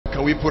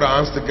Can we put our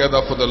hands together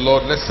for the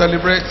Lord? Let's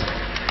celebrate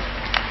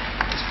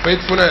His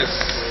faithfulness.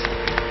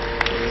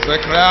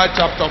 Zechariah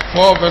chapter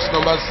 4 verse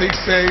number 6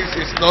 says,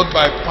 it's not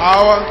by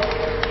power,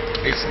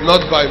 it's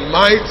not by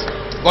might,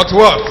 but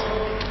what?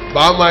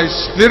 By my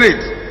spirit,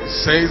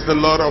 says the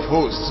Lord of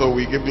hosts. So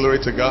we give glory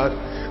to God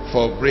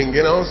for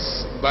bringing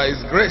us by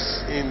His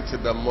grace into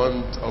the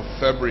month of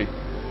February.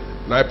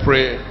 And I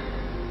pray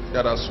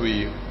that as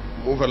we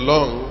move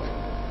along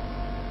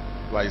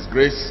by His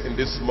grace in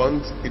this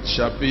month, it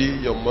shall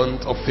be your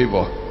month of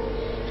favor.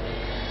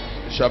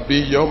 It shall be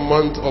your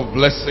month of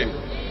blessing.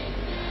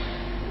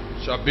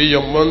 It shall be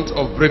your month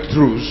of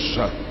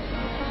breakthroughs.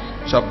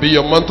 It shall be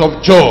your month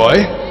of joy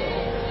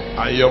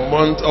and your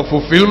month of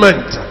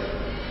fulfillment.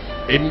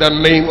 In the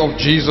name of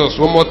Jesus.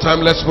 One more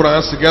time, let's put our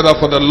hands together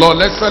for the Lord.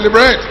 Let's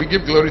celebrate. We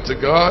give glory to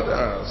God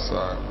as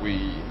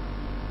we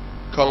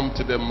come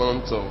to the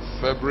month of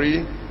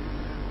February.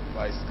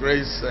 By His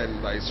grace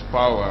and by His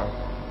power,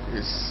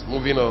 is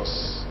moving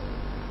us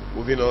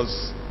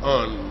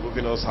on,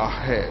 moving us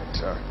ahead,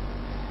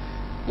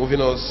 moving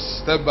us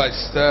step by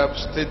step,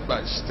 state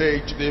by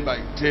stage, day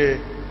by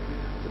day,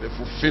 to the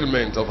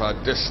fulfillment of our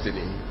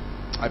destiny.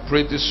 I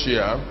pray this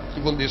year,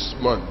 even this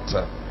month,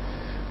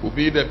 will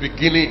be the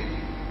beginning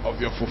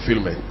of your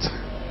fulfillment.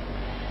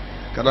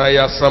 Can I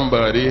hear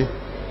somebody?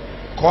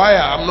 Choir,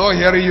 I'm not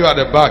hearing you at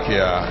the back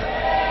here.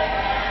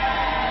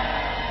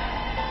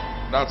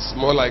 That's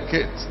more like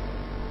it.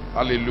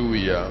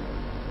 Hallelujah.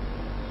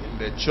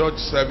 The church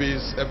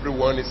service,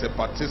 everyone is a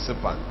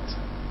participant,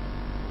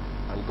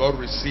 and God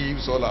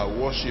receives all our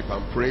worship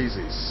and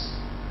praises.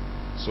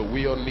 So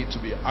we all need to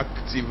be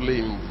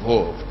actively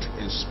involved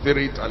in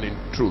spirit and in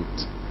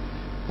truth,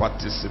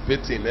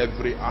 participating in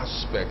every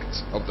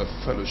aspect of the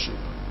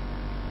fellowship.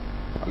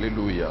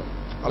 Hallelujah.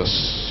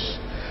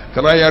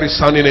 Can I hear a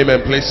sounding amen,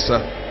 please, sir?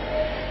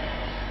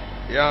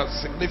 Yeah,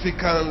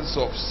 significance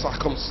of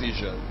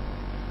circumcision.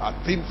 Our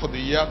theme for the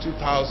year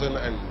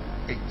 2018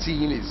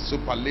 is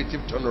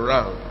superlative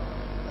turnaround,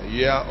 a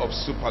year of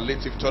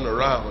superlative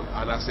turnaround.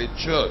 And as a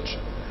church,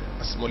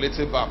 as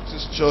Superlative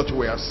Baptist Church,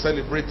 we are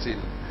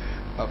celebrating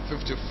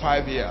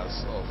 55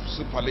 years of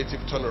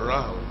superlative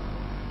turnaround,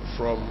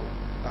 from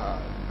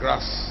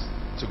grass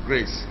to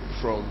grace,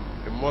 from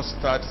a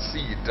mustard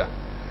seed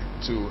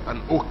to an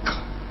oak,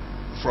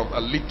 from a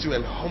little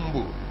and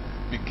humble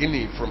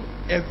beginning, from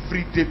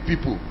everyday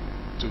people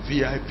to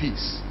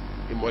VIPs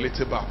in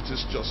Superlative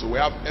Baptist Church. So we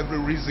have every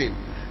reason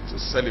to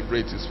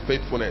celebrate His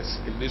faithfulness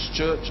in this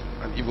church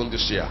and even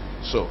this year.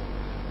 So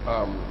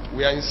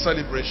we are in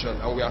celebration,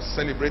 and we are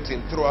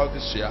celebrating throughout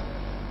this year.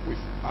 We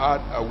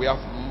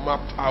have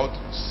mapped out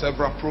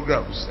several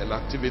programs and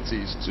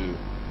activities to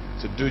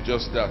do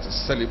just that, to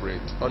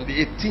celebrate. On the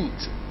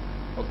 18th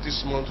of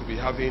this month, we'll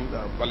be having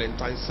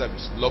Valentine's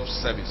service, love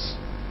service.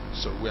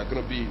 So we are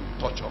going to be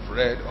touch of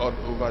red all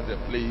over the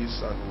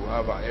place, and we'll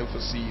have our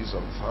emphasis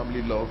on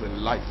family, love, and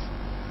life.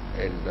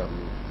 And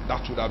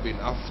that would have been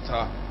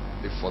after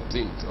the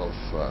 14th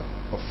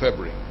of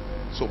February.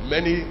 So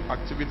many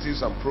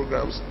activities and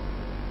programs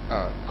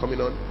are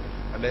coming on.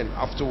 And then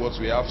afterwards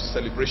we have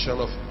celebration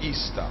of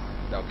Easter.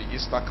 There will be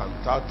Easter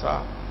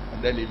cantata.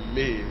 And then in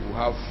May we'll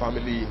have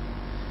family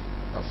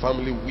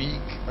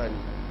week, and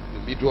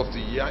the middle of the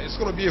year. It's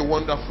going to be a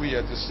wonderful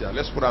year this year.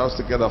 Let's put our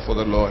hands together for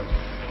the Lord.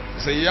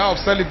 It's a year of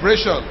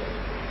celebration.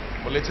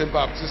 Superlative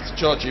Baptist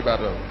Church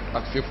Ibadan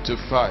at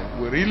 55.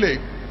 We really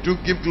do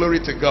give glory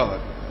to God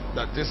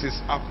that this is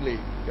happening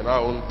in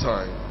our own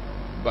time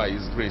by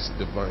His grace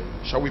divine.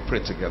 Shall we pray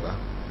together?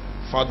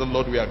 Father,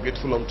 Lord, we are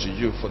grateful unto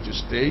You for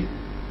this day.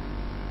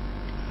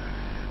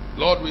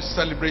 Lord, we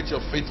celebrate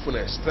Your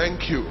faithfulness.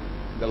 Thank You.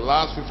 The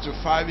last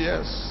 55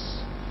 years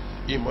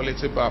in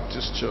Superlative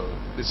Baptist Church,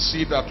 the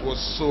seed that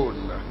was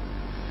sown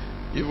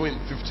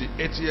even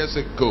 58 years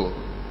ago,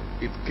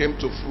 it came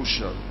to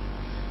fruition.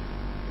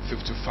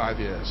 55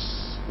 years.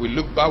 We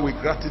look back with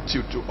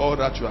gratitude to all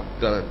that You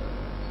have done,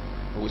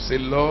 and we say,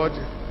 Lord,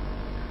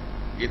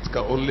 it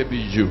can only be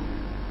You.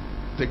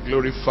 Take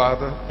glory,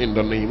 Father, in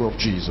the name of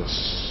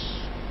Jesus.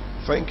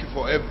 Thank You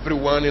for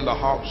everyone in the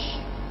house.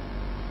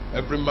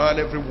 Every man,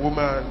 every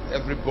woman,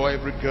 every boy,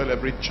 every girl,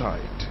 every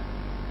child.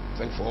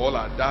 Thank You for all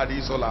our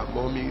daddies, all our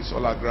mommies,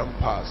 all our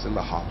grandpas in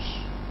the house.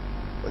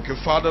 Thank You,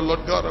 Father,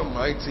 Lord God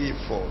Almighty,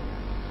 for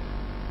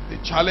the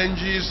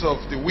challenges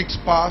of the weeks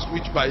past,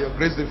 which by Your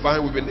grace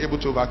divine we've been able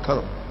to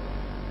overcome.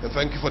 And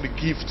thank You for the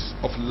gift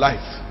of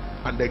life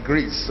and the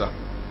grace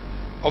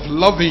of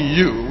loving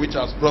You, which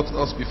has brought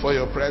us before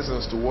Your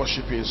presence to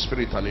worship You in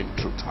spirit and in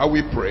truth. How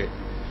we pray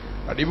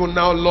that even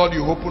now, Lord,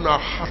 You open our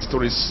hearts to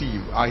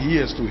receive, our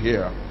ears to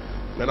hear,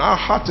 and our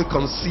heart to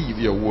conceive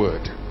Your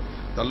word.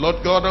 The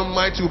Lord God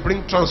Almighty will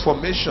bring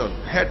transformation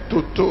head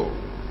to toe.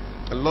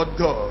 And Lord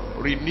God,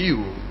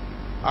 renew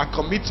our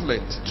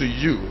commitment to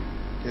You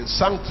and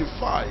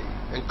sanctify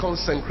and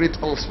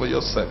consecrate us for Your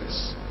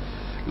service.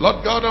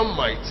 Lord God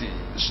Almighty,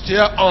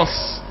 stir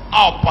us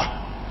up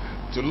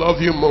to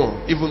love You more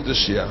even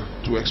this year,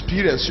 to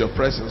experience Your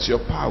presence, Your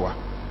power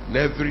in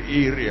every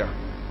area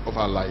of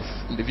our life,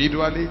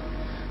 individually,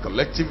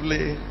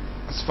 collectively,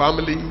 as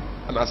family,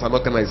 and as an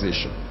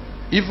organization.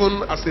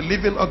 Even as a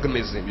living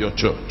organism, your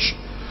church.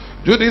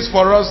 Do this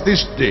for us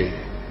this day.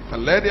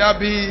 And let there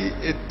be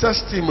a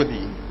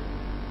testimony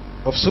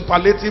of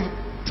superlative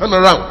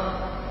turnaround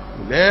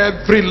in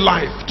every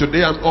life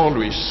today and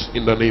always,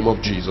 in the name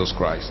of Jesus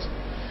Christ.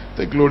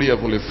 The glory,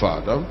 Heavenly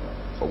Father,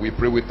 for we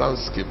pray with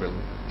thanksgiving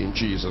in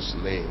Jesus'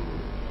 name.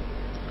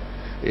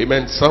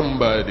 Amen.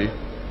 Somebody.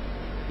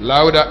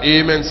 Louder,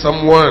 amen.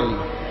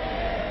 Someone.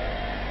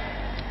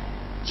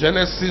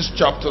 Genesis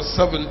chapter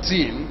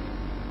 17,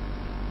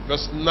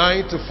 verse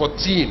 9 to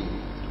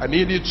 14. I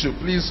need you to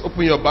please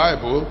open your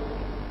Bible.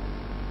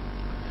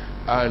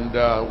 And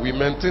we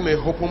maintain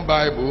an open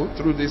Bible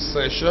through this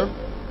session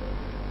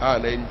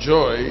and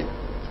enjoy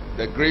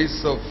the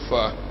grace of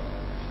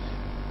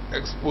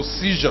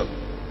exposition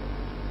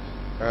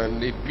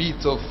and a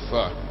bit of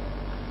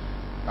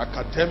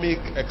academic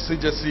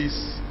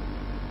exegesis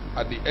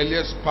at the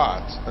earliest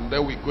part, and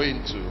then we go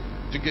into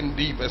digging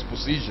deep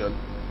exposition,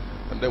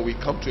 and then we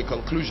come to a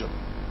conclusion.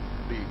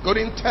 The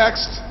golden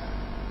text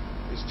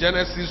is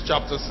Genesis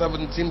chapter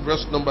 17,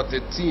 verse number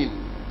 13.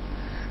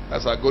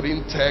 That's our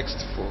golden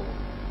text for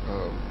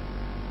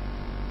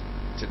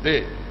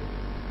today.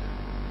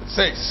 It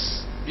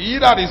says, "He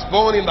that is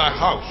born in thy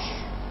house,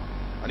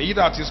 and he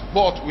that is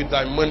bought with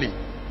thy money,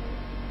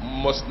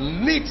 must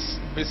needs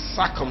be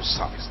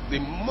circumcised." They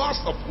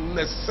must of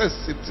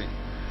necessity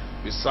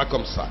be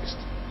circumcised.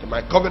 "And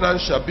my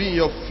covenant shall be in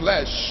your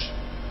flesh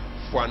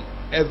for an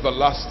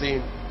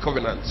everlasting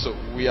covenant." So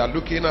we are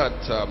looking at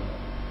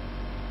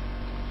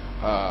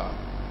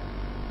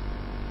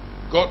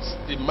God's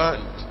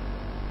demand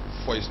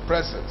for his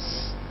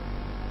presence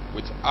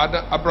with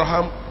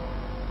Abraham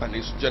and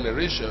his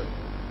generation,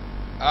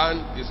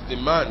 and his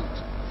demand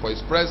for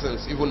his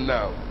presence even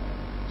now.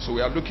 So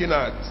we are looking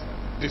at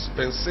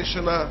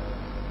dispensational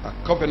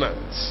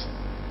covenants,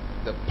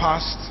 the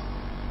past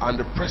and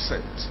the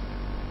present,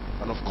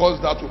 and of course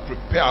that will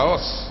prepare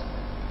us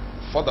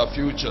for the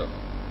future.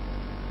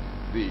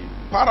 The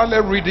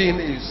parallel reading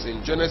is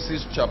in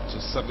Genesis chapter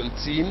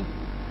 17,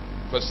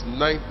 verse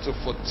 9 to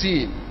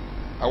 14.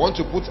 I want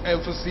to put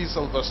emphasis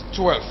on verse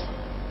 12.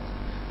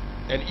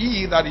 "And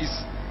he that is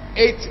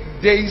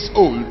 8 days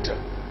old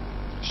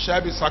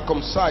shall be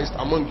circumcised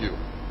among you,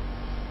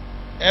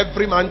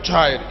 every man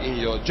child in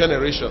your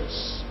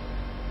generations.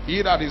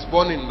 He that is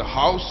born in the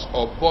house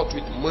or bought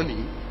with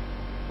money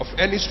of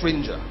any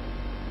stranger,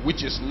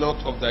 which is not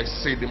of thy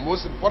seed." The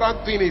most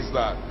important thing is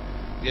that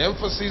the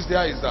emphasis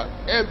there is that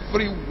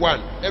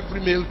everyone, every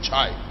male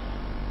child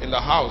in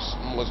the house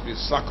must be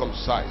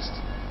circumcised.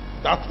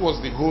 That was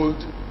the whole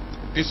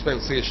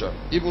dispensation.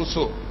 Even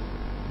so,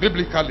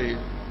 biblically,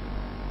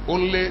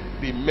 only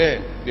the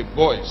men, the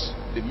boys,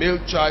 the male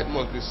child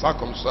must be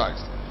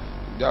circumcised.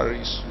 There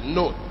is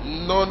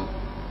none,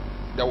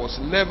 there was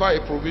never a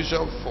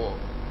provision for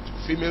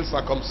female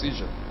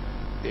circumcision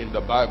in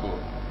the Bible.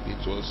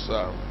 It was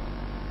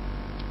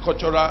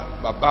cultural,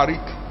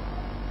 barbaric,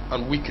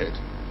 and wicked.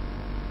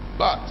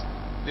 But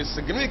the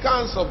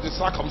significance of the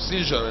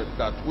circumcision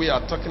that we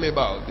are talking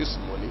about this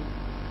morning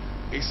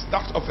is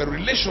that of a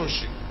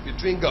relationship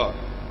between God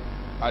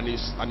and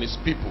his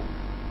people.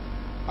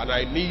 And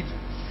I need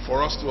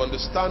for us to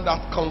understand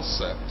that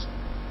concept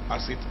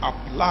as it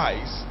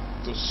applies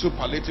to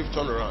superlative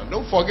turnaround.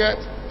 Don't forget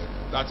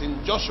that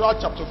in Joshua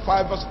chapter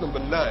 5 verse number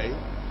 9,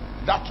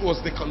 that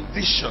was the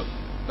condition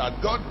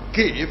that God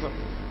gave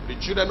the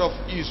children of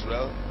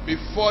Israel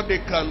before they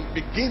can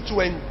begin to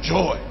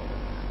enjoy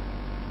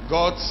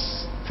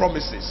God's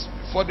promises,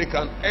 before they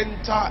can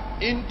enter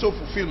into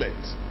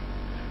fulfillment,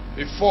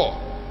 before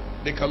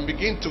they can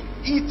begin to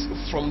eat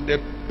from the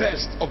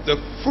best of the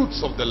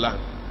fruits of the land,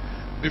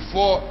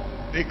 before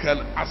they can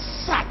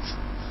assert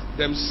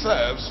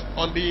themselves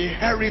on the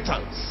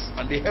inheritance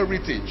and the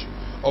heritage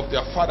of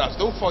their fathers.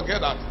 Don't forget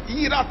that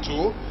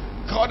hitherto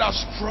God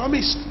has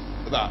promised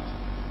that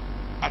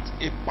at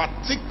a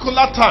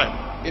particular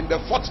time in the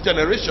 4th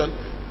generation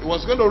he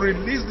was going to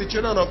release the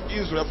children of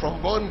Israel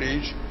from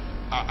bondage.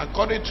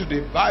 According to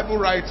the Bible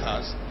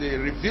writers, they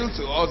revealed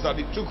to us that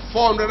it took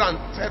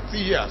 430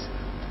 years.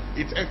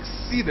 It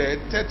exceeded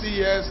 30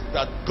 years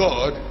that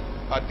God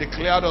had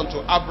declared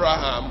unto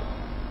Abraham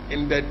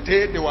in the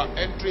day they were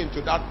entering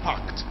into that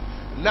pact.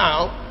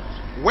 Now,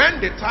 when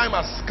the time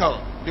has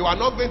come, they were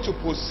not going to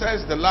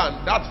possess the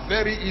land that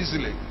very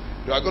easily.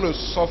 They are going to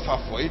suffer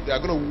for it. They are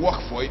going to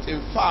work for it.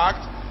 In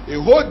fact, a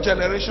whole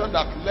generation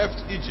that left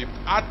Egypt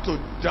had to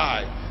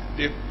die.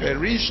 They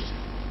perished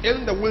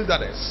in the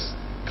wilderness,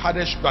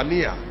 Kadesh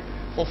Barnea,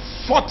 for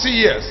 40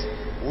 years,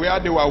 where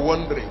they were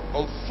wandering.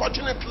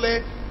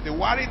 Unfortunately, they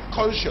weren't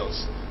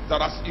conscious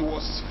that as he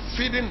was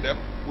feeding them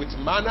with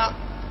manna,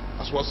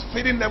 as was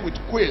feeding them with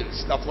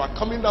quails that were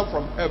coming down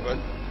from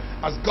heaven,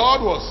 as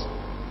God was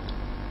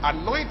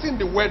anointing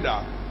the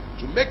weather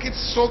to make it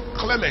so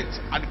clement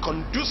and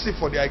conducive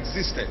for their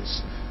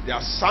existence,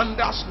 their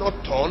sandals not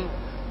torn,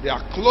 their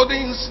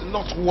clothing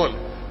not worn.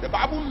 The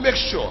Bible makes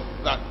sure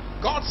that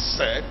God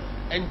said,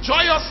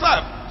 enjoy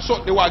yourself.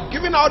 So they were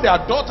giving out their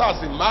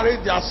daughters in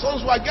marriage, their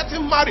sons were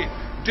getting married.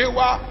 They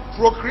were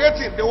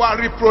procreating, they were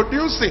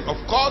reproducing, of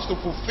course, to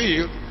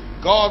fulfill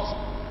God's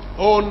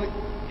own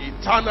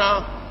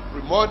eternal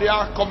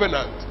primordial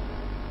covenant,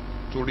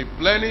 to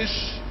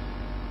replenish,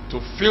 to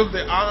fill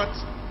the earth,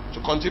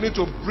 to continue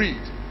to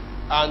breed,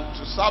 and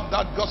to serve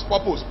that God's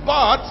purpose.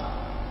 But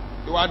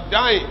they were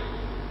dying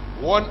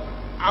one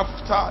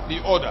after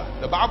the other.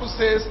 The Bible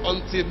says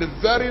until the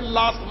very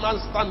last man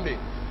standing,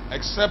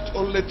 except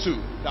only two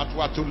that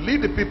were to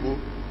lead the people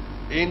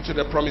into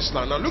the promised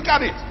land. Now look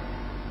at it.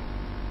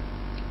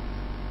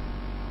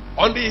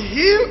 On the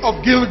hill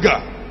of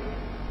Gilgal,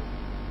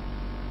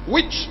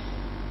 which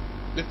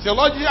the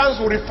theologians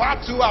will refer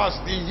to as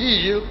the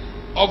hill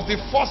of the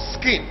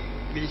foreskin,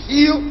 the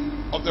hill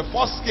of the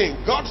foreskin,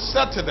 God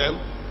said to them,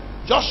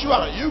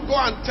 Joshua, you go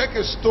and take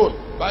a stone.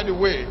 By the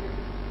way,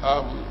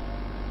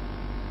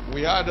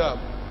 we had a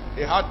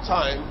hard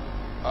time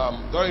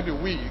during the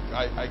week.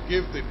 I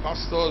gave the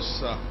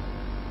pastors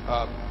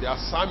the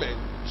assignment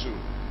to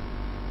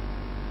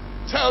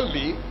tell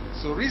me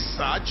to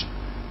research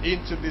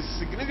into the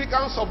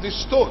significance of the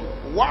stone.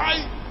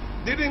 Why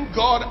didn't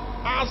God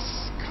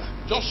ask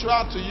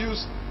Joshua to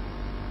use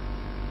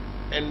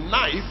a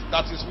knife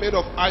that is made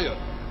of iron?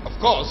 Of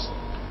course,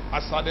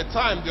 as at the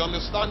time they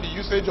understand the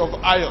usage of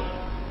iron,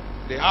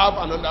 they have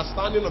an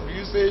understanding of the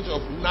usage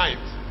of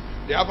knife,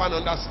 they have an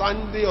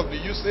understanding of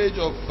the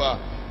usage of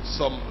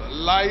some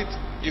light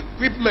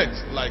equipment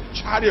like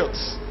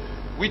chariots,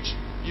 which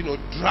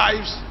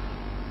drives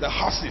the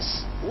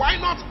horses.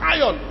 Why not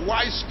iron?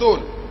 Why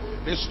stone?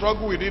 They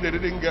struggle with it, they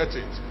didn't get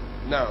it.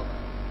 Now,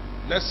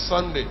 next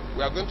Sunday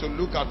we are going to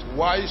look at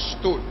why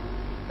stone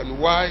and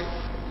why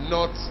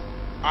not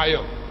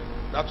iron.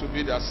 That will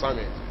be the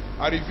assignment.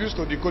 I refuse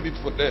to decode it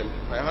for them.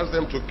 I ask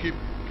them to keep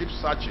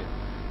searching,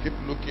 keep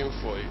looking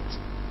for it.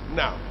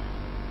 Now,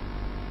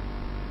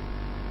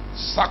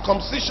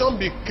 circumcision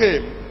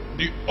became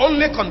the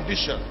only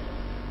condition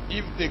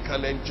if they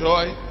can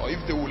enjoy, or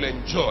if they will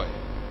enjoy,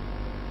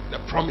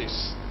 the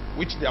promise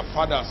which their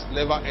fathers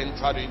never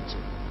entered into.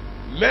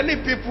 Many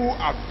people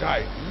have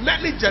died.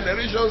 Many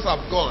generations have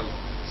gone.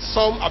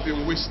 Some have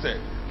been wasted.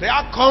 There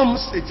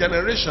comes a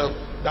generation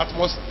that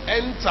must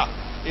enter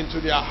into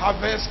their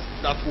harvest,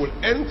 that will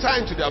enter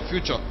into their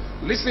future.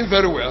 Listen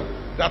very well.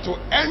 That will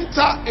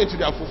enter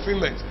into their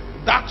fulfillment.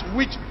 That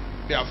which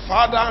their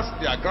fathers,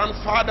 their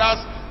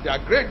grandfathers, their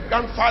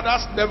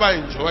great-grandfathers never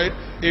enjoyed,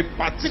 a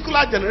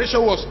particular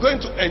generation was going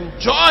to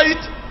enjoy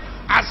it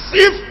as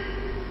if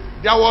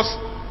there was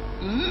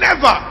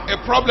never a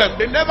problem.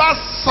 They never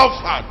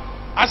suffered.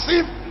 As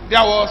if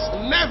there was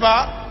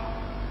never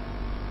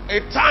a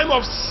time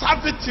of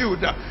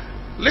servitude.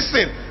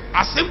 Listen,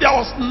 as if there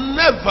was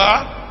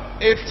never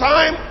a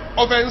time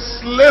of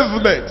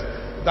enslavement.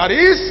 That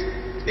is,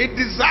 a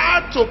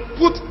desire to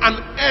put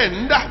an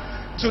end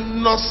to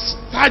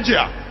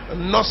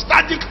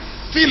nostalgic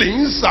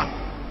feelings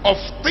of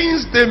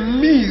things they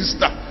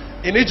missed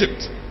in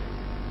Egypt.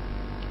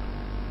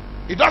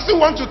 He doesn't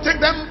want to take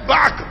them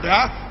back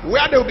there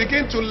where they will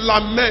begin to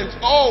lament,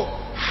 oh,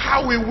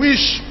 how we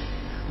wish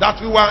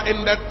that we were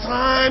in the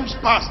times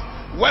past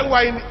when we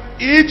were in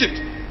Egypt.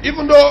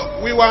 Even though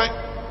we were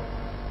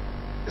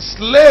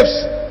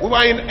slaves, we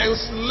were in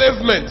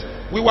enslavement,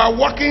 we were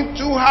working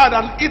too hard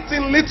and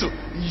eating little,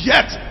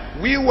 yet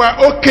we were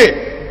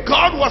okay.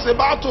 God was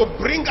about to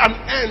bring an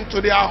end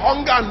to their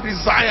hunger and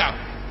desire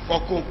for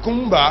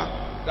cucumber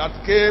that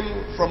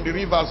came from the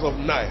rivers of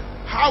Nile.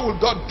 How will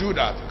God do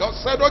that? God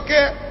said,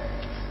 okay,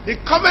 the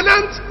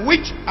covenant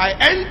which I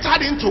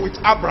entered into with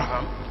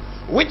Abraham,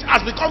 which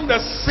has become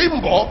the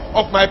symbol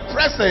of my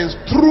presence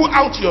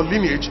throughout your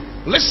lineage.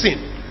 Listen,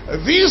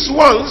 these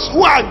ones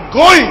who are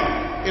going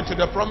into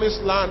the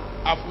promised land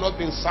have not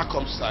been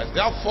circumcised.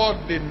 Therefore,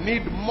 they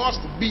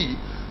must be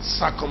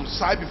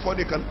circumcised before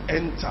they can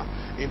enter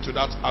into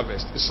that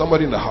harvest. Is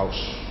somebody in the house?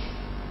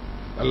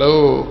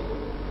 Hello?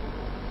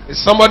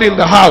 Is somebody in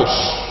the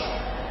house?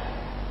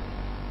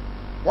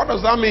 What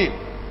does that mean?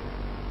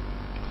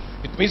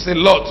 It means a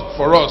lot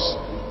for us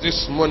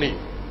this morning.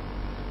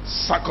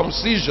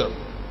 Circumcision.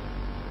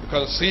 You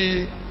can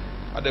see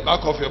at the back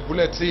of your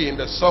bulletin in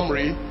the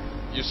summary,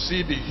 you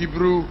see the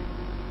Hebrew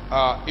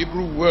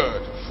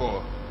word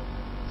for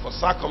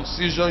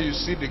circumcision. You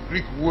see the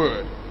Greek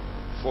word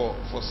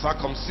for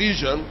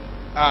circumcision,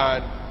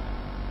 and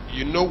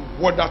you know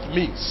what that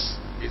means.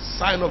 A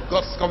sign of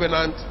God's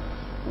covenant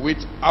with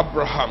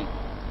Abraham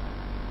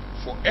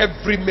for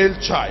every male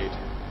child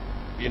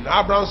in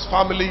Abraham's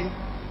family.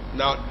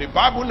 Now the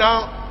Bible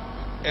now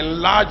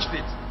enlarged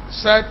it. It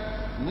said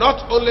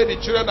not only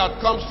the children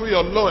that comes through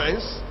your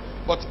loins,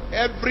 but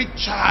every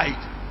child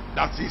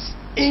that is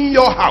in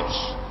your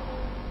house.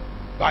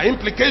 By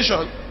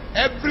implication,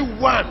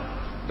 everyone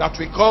that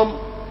will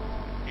come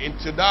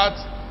into that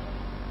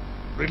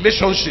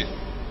relationship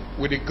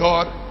with the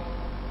God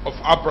of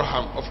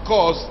Abraham. Of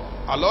course,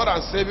 our Lord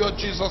and Savior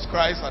Jesus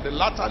Christ at the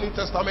latter New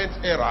Testament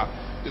era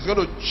is going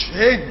to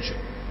change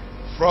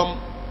from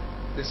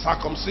the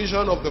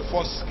circumcision of the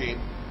foreskin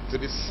to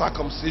the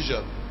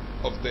circumcision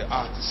of the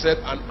heart. He said,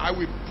 and I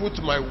will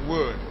put my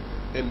word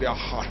in their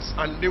hearts,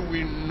 and they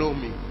will know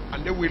me,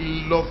 and they will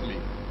love me,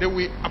 they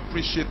will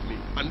appreciate me,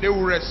 and they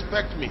will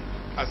respect me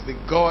as the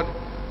God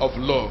of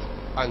love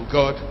and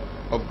God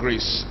of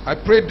grace. I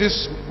pray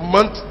this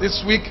month,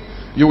 this week,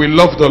 you will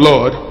love the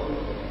Lord,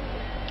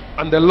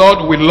 and the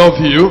Lord will love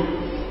you,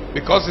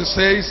 because He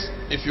says,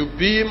 if you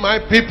be my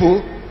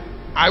people,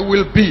 I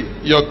will be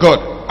your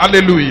God.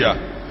 Hallelujah.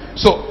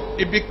 So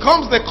it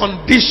becomes the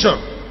condition,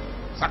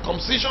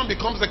 circumcision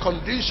becomes the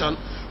condition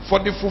for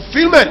the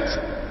fulfillment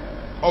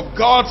of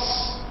God's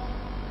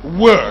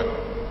word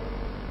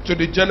to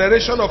the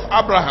generation of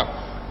Abraham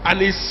and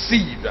his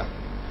seed,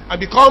 and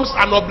becomes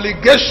an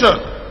obligation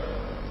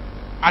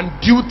and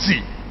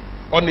duty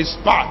on his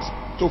part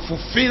to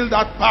fulfill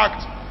that part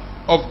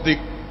of the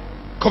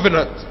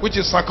covenant, which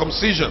is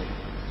circumcision.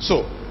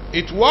 So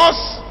it was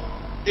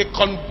a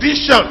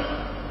condition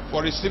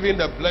for receiving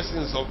the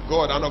blessings of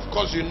God. And of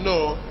course, you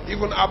know,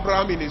 even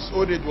Abraham in his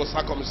old age was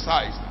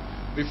circumcised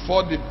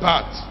before the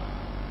birth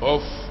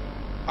of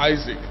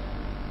Isaac.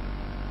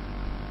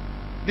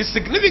 The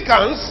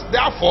significance,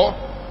 therefore,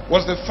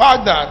 was the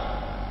fact that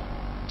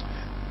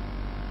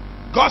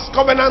God's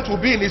covenant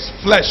will be in his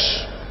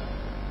flesh.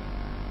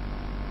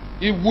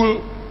 He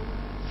will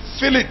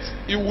feel it,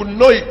 he will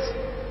know it,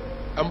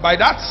 and by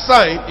that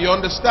sign, you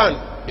understand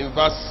in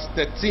verse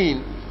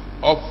 13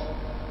 of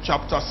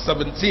chapter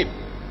 17,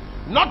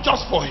 not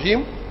just for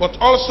him, but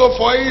also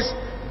for his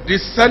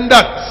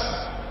descendants,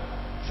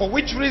 for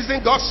which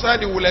reason God said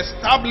he will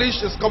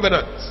establish his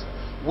covenant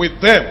with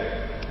them,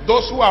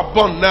 those who are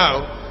born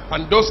now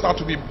and those that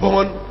will be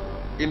born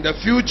in the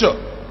future.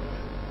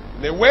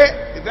 In a way,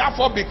 it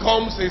therefore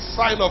becomes a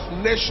sign of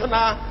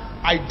national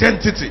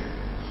identity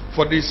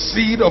for the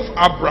seed of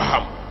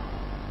Abraham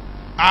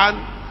and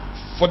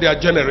for their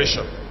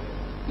generation.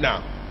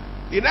 Now,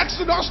 in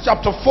Exodus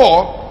chapter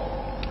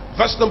 4,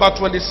 verse number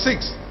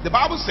 26, the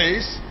Bible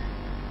says,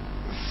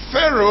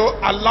 Pharaoh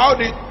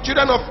allowed the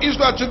children of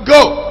Israel to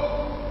go,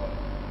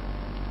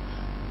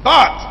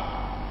 but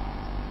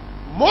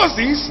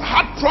Moses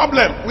had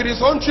problem with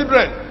his own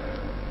children,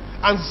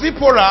 and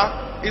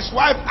Zipporah, his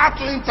wife, had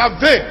to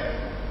intervene.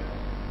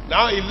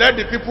 Now he led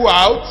the people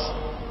out,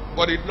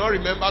 but did not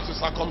remember to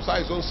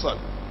circumcise his own son,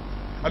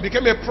 and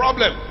became a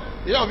problem.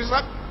 You know,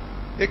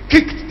 they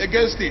kicked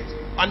against it,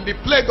 and the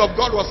plague of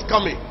God was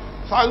coming.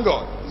 Thank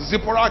God,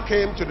 Zipporah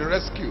came to the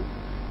rescue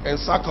and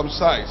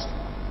circumcised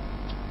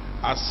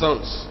our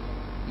sons.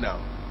 Now,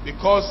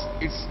 because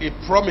it's a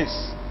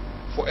promise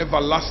for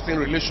everlasting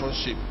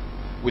relationship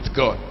with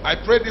God. I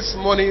pray this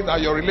morning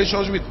that your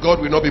relationship with God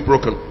will not be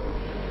broken.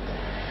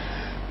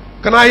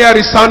 Can I hear a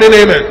resounding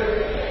amen?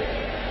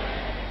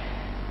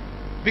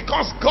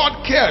 Because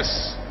God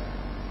cares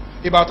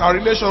about our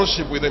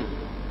relationship with him.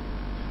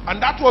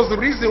 And that was the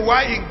reason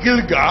why in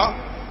Gilgal,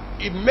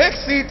 it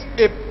makes it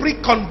a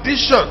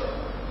precondition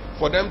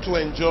for them to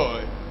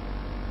enjoy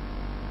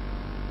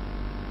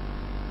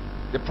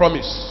the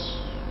promise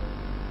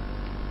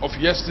of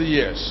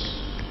yesteryears.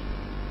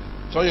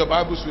 Turn your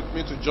Bibles with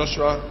me to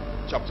Joshua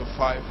chapter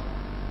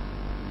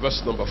 5,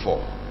 verse number 4.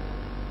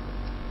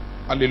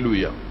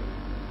 Hallelujah.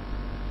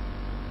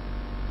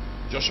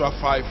 Joshua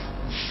 5,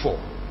 4.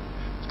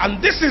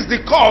 And this is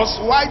the cause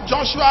why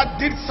Joshua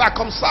did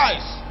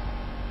circumcise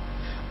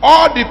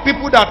all the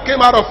people that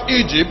came out of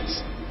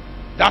Egypt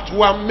that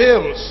were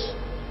males,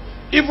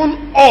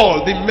 even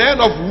all the men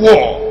of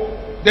war.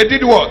 They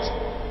did what?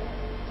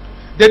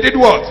 They did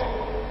what?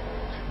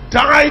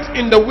 Died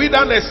in the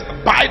wilderness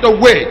by the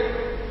way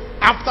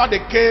after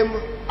they came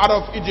out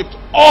of Egypt.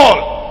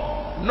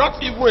 All,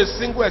 not even a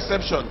single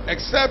exception,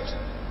 except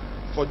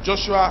for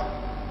Joshua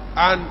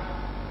and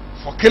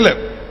for Caleb.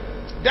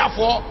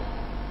 Therefore,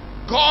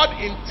 God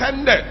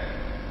intended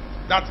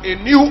that a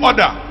new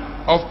order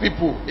of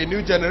people, a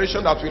new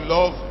generation that will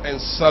love and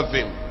serve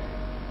him.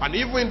 And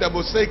even in the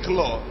Mosaic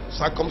law,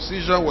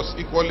 circumcision was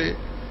equally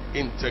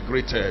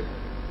integrated.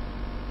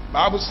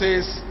 Bible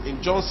says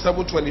in John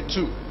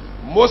 7:22,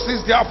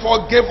 Moses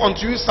therefore gave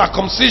unto you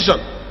circumcision,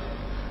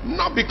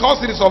 not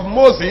because it is of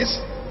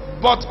Moses,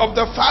 but of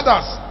the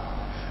fathers.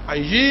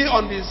 And ye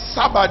on the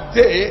Sabbath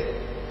day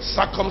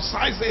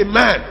circumcise a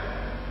man.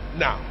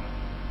 Now,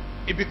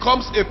 it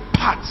becomes a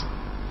part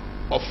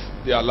of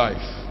their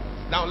life.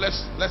 Now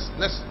let's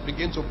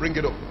begin to bring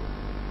it up.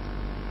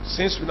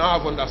 Since we now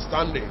have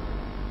understanding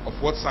of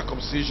what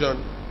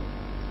circumcision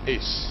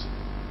is.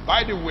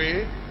 By the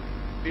way,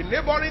 the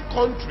neighboring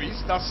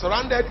countries that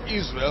surrounded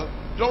Israel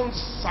don't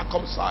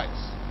circumcise.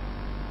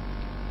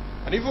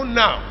 And even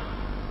now,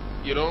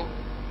 you know,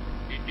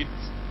 it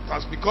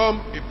has become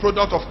a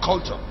product of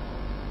culture.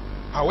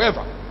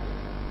 However,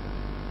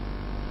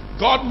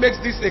 God makes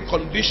this a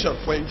condition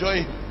for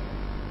enjoying him.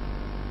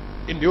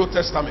 In the Old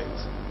Testament,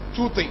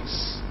 two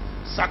things: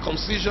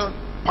 circumcision,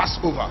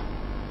 Passover.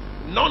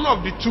 None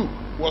of the two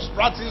was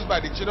practiced by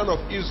the children of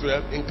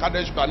Israel in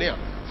Kadesh Barnea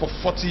for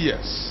 40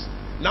 years.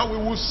 Now we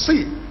will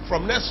see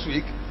from next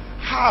week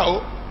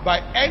how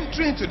by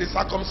entering into the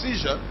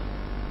circumcision,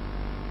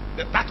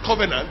 that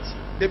covenant,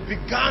 they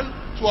began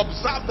to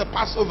observe the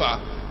Passover,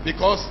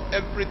 because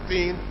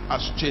everything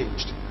has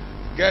changed.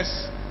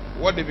 guess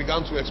what they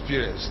began to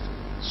experience?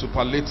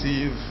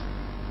 Superlative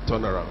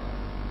turnaround.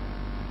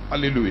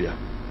 Hallelujah.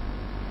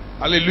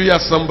 Hallelujah,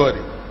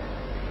 somebody.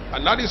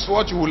 And that is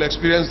what you will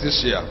experience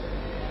this year.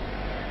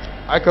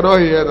 I cannot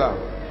hear that.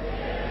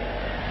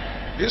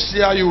 This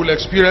year you will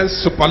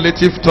experience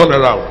superlative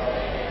turnaround.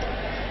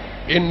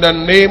 In the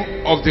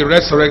name of the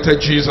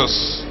resurrected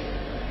Jesus.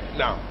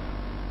 Now,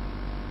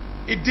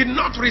 it did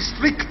not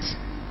restrict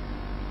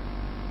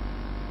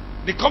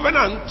the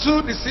covenant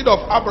to the seed of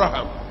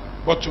Abraham,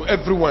 but to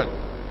everyone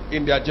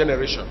in their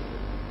generation.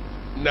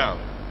 Now,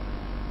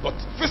 but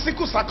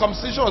physical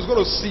circumcision was going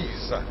to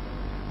cease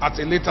at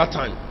a later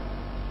time.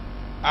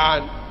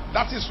 And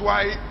that is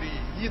why the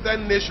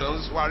heathen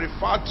nations were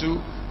referred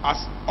to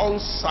as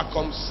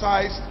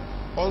uncircumcised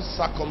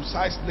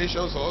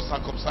nations or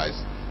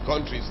uncircumcised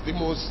countries. The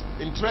most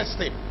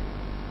interesting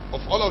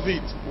of all of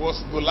it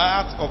was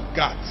Goliath of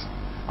Gath.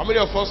 How many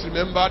of us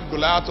remembered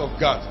Goliath of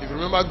Gath? If you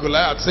remember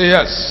Goliath, say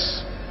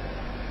yes.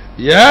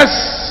 Yes.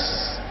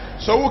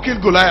 So who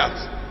killed Goliath?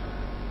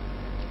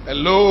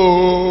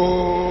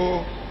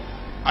 Hello?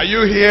 Are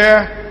you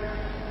here?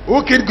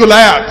 Who killed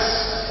Goliath?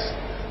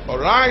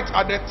 Alright,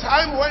 at the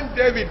time when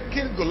David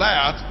killed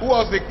Goliath, who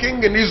was the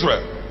king in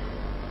Israel?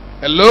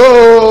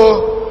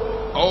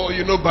 Hello? Oh,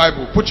 you know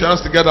Bible. Put your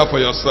hands together for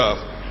yourself.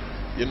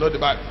 You know the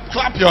Bible.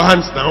 Clap your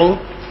hands now.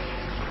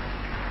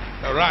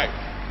 Alright.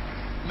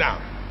 Now,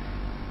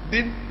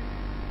 the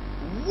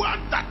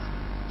word that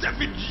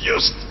David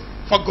used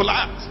for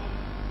Goliath,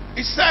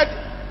 he said,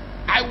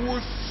 I will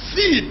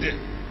feed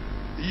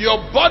your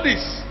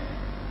bodies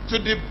to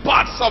the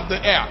birds of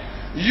the air,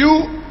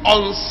 you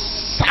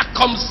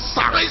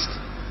uncircumcised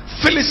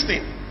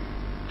Philistine.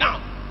 Now,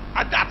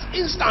 at that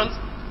instant,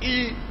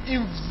 he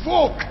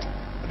invoked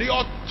the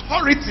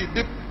authority,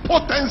 the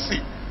potency,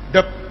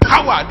 the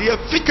power, the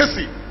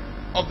efficacy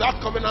of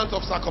that covenant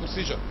of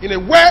circumcision. In a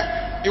way,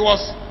 it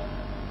was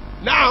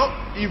now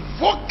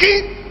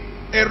evoking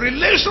a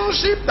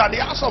relationship that the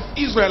house of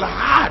Israel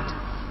had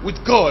with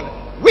God,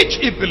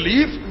 which he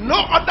believed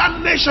no other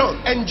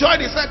nation enjoyed.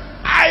 He said,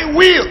 I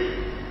will,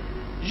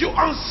 you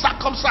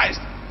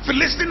uncircumcised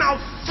Philistine, I'll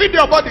feed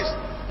your bodies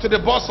to the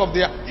birds of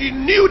the air. He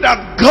knew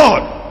that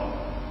God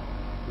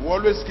will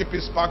always keep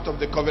his part of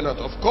the covenant.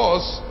 Of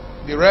course,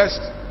 the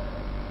rest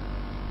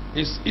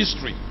is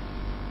history.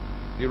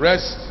 The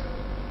rest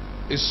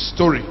is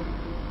story.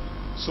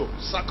 So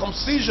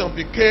circumcision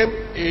became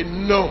a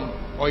norm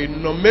or a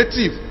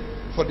normative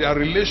for their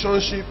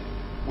relationship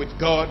with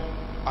God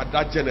at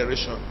that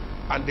generation,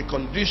 and the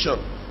condition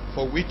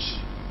for which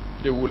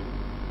they will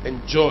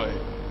enjoy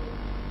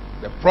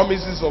the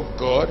promises of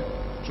God,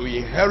 to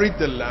inherit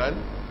the land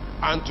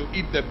and to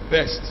eat the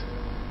best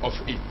of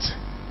it.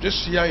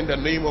 This year, in the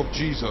name of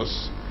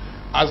Jesus,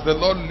 as the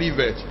Lord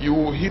liveth, you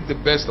will eat the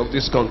best of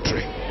this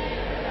country.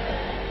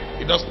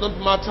 It does not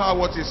matter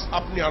what is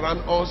happening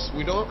around us.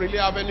 We don't really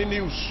have any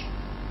news.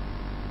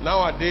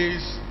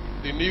 Nowadays,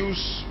 the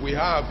news we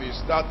have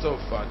is that of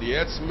the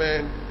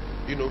herdsmen,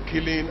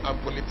 killing, and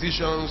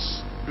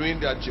politicians doing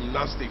their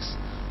gymnastics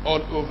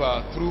all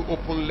over through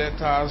open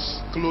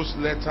letters, closed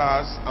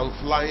letters, and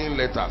flying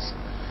letters.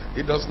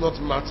 It does not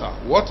matter.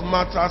 What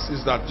matters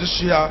is that this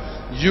year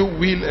you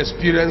will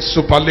experience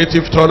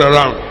superlative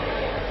turnaround.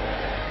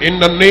 In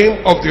the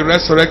name of the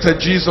resurrected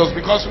Jesus,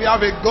 because we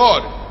have a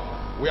God.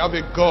 We have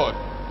a God.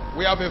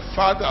 We have a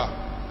Father.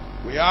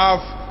 We have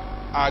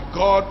a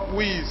God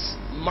who is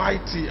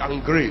mighty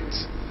and great,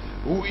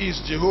 who is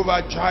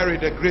Jehovah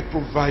Jireh, the great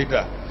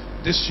provider.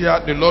 This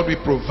year the Lord will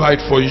provide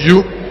for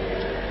you.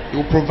 He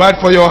will provide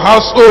for your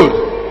household.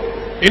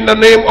 In the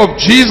name of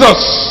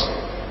Jesus.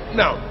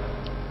 Now,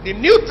 the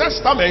New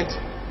Testament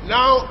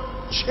now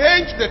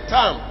changed the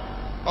term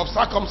of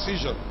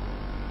circumcision.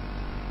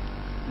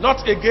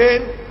 Not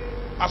again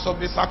as of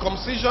the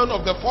circumcision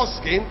of the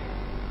foreskin,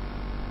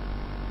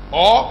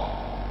 or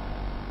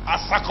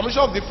as circumcision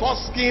of the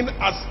foreskin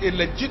as a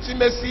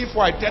legitimacy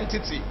for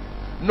identity.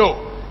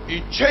 No,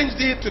 he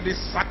changed it to the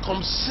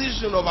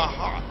circumcision of our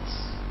hearts.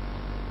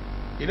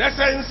 In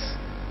essence,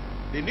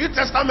 the New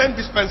Testament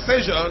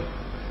dispensation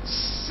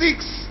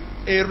seeks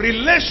a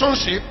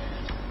relationship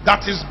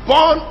that is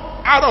born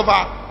out of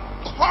a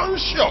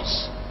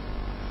conscious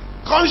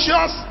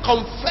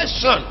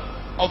confession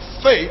of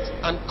faith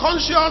and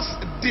conscious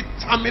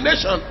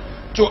determination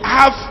to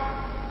have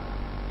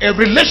a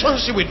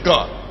relationship with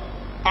God.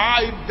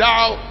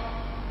 I-thou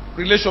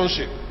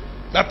relationship.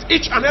 That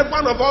each and every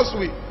one of us,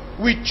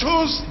 we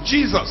choose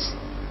Jesus.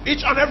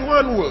 Each and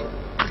everyone will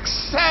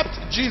accept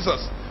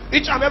Jesus.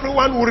 Each and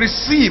everyone will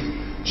receive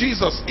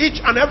Jesus. Each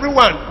and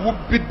everyone will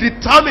be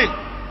determined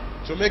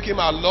to make him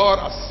our Lord,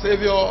 our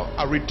Savior,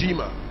 our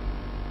Redeemer,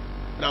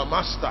 and our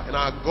Master, and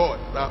our God,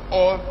 and our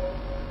all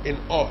in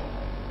all.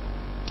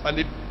 And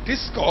the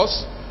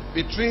discourse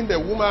between the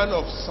woman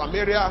of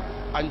Samaria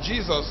and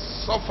Jesus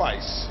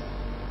sufficed.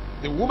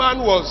 The woman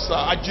was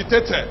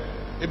agitated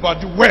about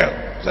the well.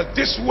 She said,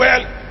 this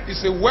well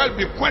is a well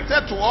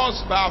bequeathed to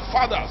us by our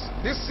fathers.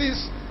 This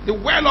is the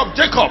well of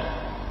Jacob,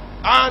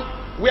 and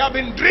we have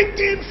been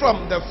drinking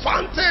from the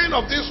fountain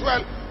of this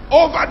well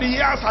over the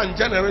years and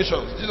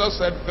generations. Jesus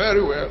said,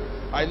 very well,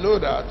 I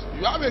know that.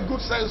 You have a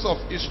good sense of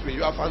history.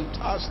 You are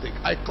fantastic.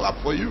 I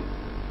clap for you.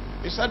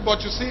 He said,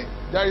 but you see,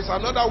 there is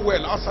another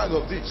well outside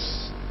of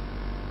this.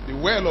 The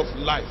well of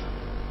life.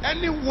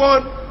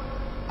 Anyone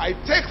I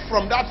take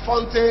from that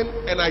fountain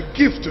and I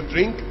give to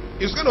drink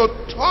is going to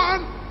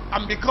turn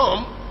and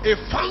become a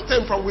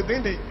fountain from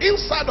within the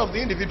inside of the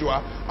individual,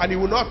 and he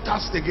will not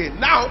thirst again.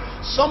 Now,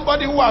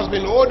 somebody who has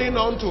been holding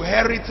on to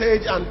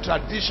heritage and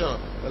tradition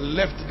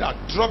left that,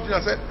 dropped it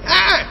and said,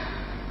 hey,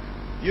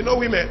 you know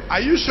women, are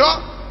you sure?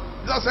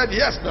 Jesus said,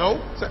 yes, no.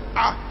 Said,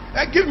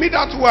 give me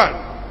that one.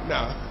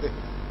 Now,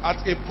 at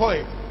a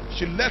point,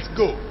 she let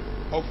go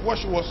of what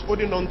she was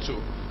holding on to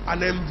and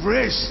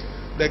embraced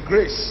the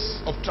grace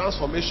of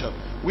transformation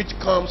which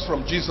comes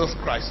from Jesus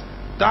Christ.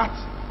 That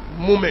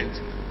moment,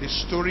 the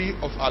story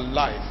of her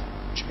life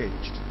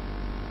changed.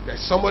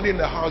 There's somebody in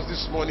the house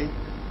this morning,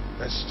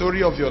 the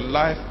story of your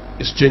life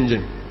is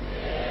changing.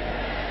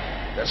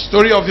 The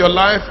story of your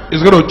life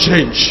is going to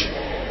change.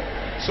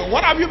 So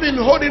what have you been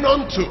holding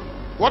on to?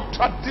 What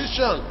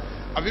tradition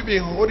have you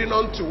been holding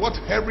on to? What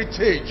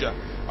heritage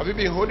have you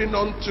been holding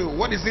on to?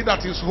 What is it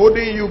that is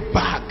holding you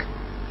back?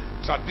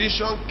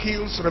 Tradition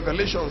kills,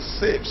 revelation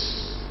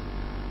saves.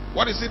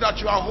 What is it that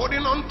you are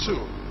holding on to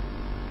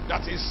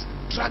that is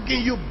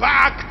dragging you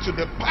back to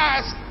the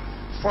past,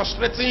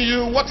 frustrating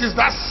you? What is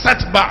that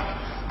setback?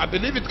 I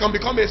believe it can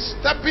become a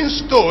stepping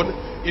stone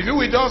if you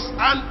will just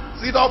hand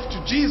it off to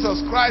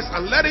Jesus Christ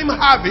and let him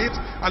have it,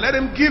 and let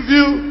him give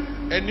you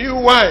a new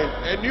wine,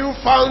 a new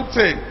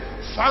fountain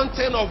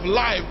of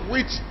life,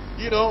 which,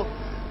 you know,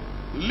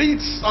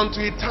 leads unto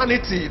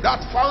eternity.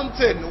 That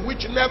fountain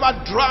which never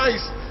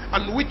dries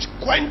and which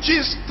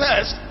quenches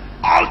thirst,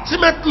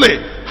 ultimately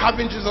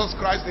having Jesus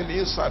Christ in the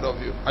inside of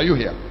you. Are you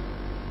here?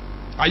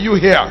 Are you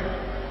here?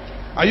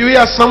 Are you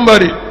here,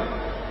 somebody?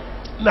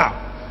 Now,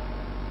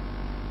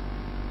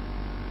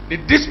 the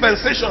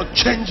dispensation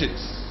changes.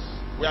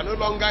 We are no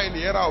longer in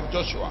the era of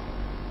Joshua.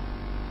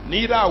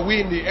 Neither are we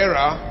in the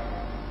era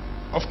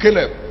of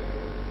Caleb.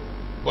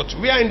 But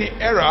we are in the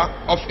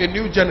era of a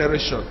new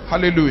generation.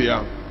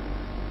 Hallelujah.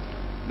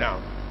 Now,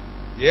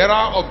 the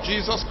era of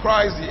Jesus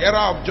Christ, the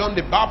era of John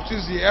the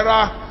Baptist, the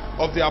era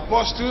of the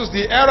apostles,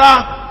 the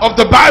era of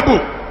the Bible.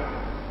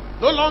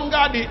 No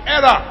longer the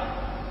era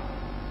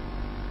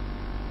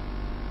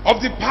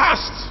of the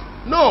past.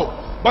 No,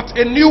 but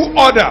a new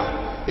order,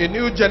 a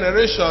new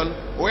generation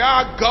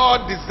where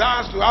God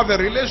desires to have a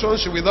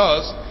relationship with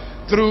us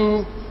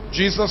through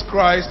Jesus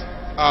Christ,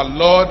 our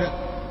Lord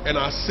and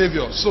our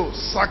Savior. So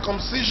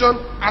circumcision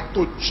had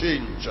to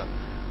change.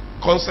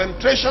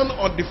 Concentration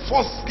on the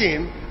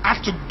foreskin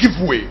had to give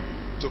way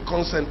to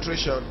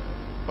concentration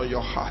on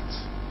your heart.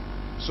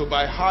 So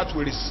by heart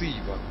we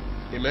receive.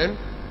 Amen.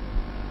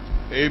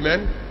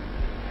 Amen.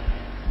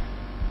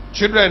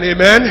 Children,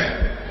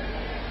 amen.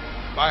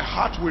 By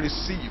heart we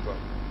receive.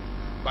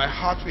 By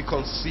heart we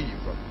conceive.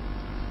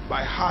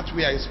 By heart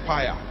we are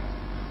inspired.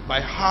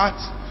 By heart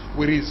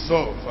we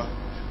resolve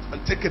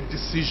and take a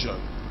decision.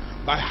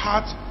 By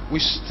heart we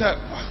step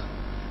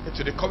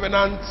into the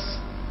covenant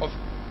of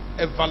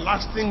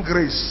everlasting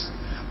grace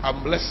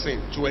and blessing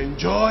to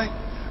enjoy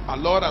our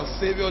Lord and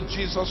Savior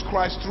Jesus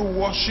Christ. Through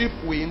worship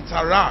we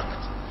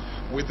interact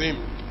with him.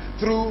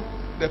 Through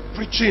the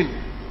preaching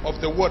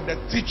of the word, the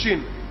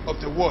teaching of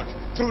the word,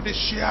 through the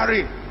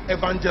sharing,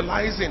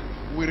 evangelizing,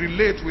 we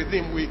relate with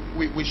him.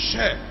 We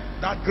share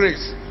that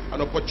grace,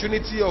 an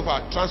opportunity of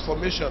our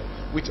transformation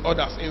with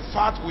others. In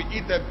fact, we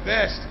eat the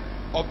best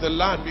of the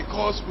land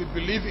because we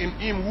believe in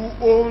him who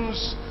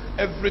owns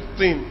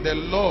everything, the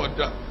Lord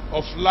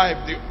of life,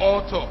 the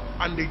author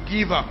and the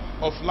giver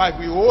of life.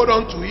 We hold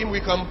on to him, we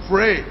can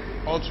pray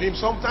unto him.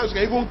 Sometimes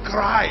we can even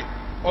cry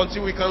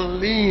until we can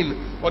lean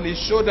on his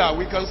shoulder.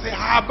 We can say,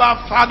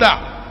 Abba,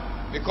 Father.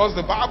 Because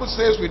the Bible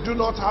says we do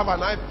not have an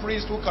high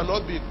priest who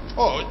cannot be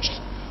touched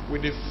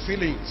with the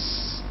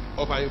feelings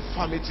of our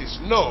infirmities.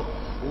 No,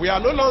 we are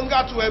no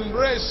longer to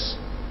embrace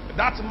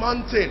that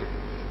mountain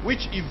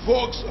which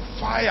evokes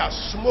fire,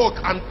 smoke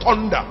and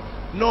thunder.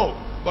 No,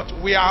 but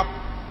we are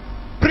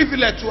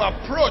privileged to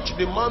approach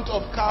the Mount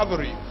of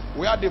Calvary,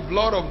 where the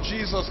blood of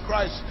Jesus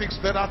Christ speaks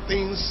better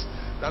things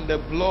than the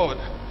blood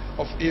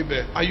of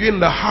Abel. Are you in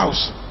the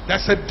house?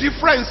 There's a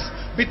difference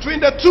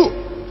between the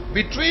two.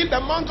 Between the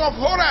Mount of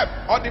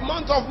Horeb or the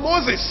Mount of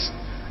Moses,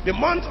 the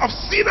Mount of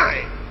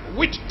Sinai,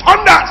 which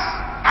thunders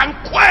and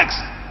quakes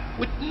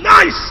with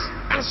noise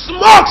and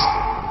smokes.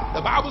 The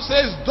Bible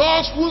says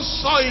those who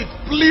saw it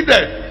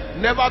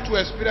pleaded never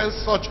to experience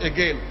such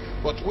again.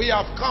 But we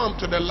have come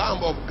to the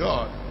Lamb of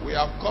God. We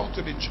have come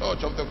to the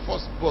church of the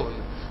firstborn.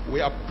 We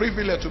are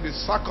privileged to be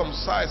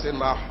circumcised in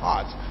our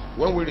heart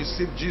when we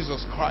receive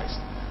Jesus Christ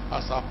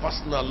as our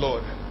personal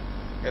Lord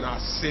and our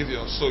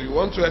Savior. So you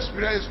want to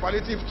experience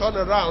palliative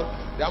turnaround,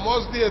 there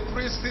must be a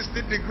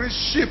 360-degree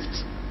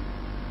shift,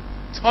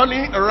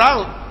 turning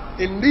around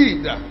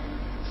indeed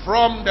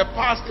from the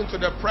past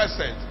into the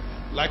present.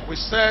 Like we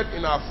said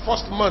in our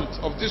first month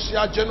of this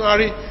year,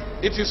 January,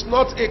 it is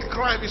not a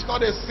crime, it's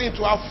not a sin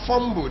to have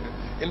fumbled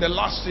in the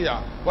last year.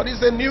 But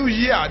it's a new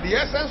year. The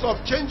essence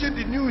of changing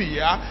the new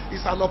year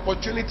is an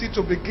opportunity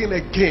to begin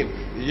again.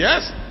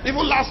 Yes,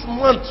 even last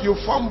month you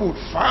fumbled,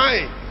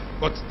 fine.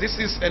 But this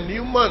is a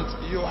new month.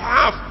 You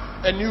have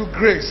a new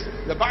grace.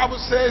 The Bible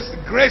says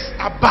grace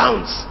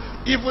abounds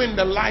even in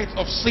the light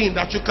of sin,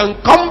 that you can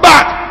come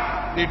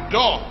back. The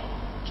door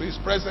to his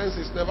presence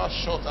is never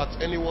shut at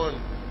anyone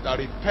that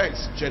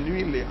repents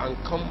genuinely and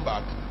come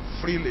back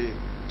freely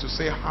to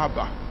say,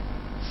 Abba,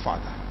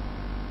 Father.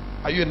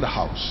 Are you in the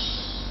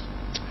house?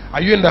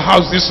 Are you in the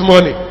house this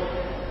morning?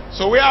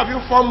 So where have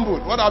you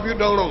fumbled? What have you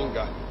done wrong?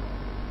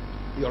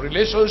 Your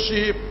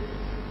relationship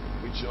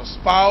with your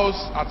spouse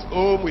at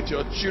home, with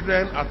your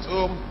children at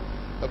home.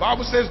 The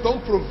Bible says don't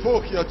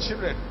provoke your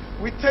children.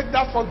 We take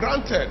that for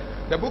granted.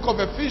 The book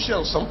of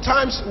Ephesians,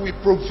 sometimes we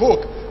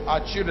provoke our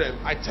children.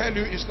 I tell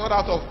you, it's not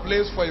out of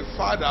place for a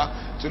father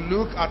to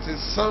look at his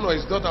son or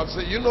his daughter and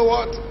say, you know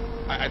what,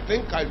 I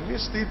think I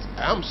missed it,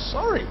 I am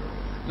sorry.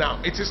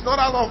 Now, it is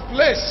not out of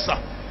place.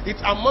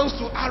 It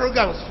amounts to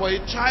arrogance for a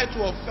child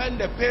to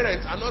offend the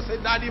parents and not say,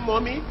 Daddy,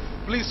 Mommy,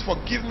 please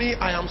forgive me,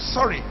 I am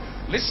sorry.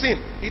 Listen,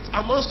 it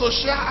amounts to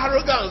sheer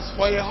arrogance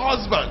for a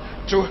husband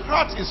to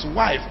hurt his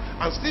wife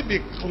and still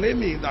be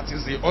claiming that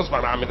he's the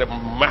husband. I'm the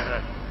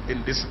man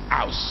in this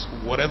house.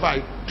 Whatever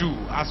I do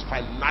has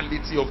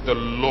finality of the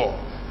law.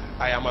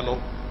 I am an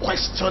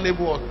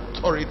unquestionable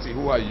authority.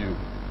 Who are you?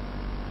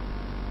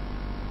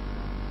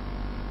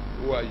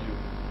 Who are you?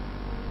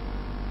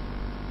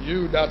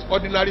 You that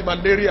ordinary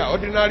malaria,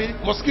 ordinary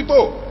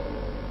mosquito.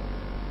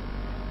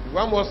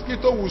 One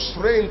mosquito will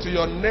stray into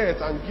your net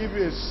and give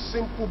you a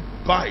simple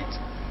bite.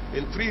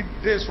 In 3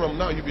 days from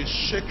now, you'll be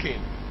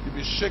shaking. You'll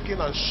be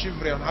shaking and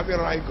shivering and having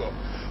rigor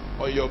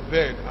on your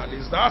bed. And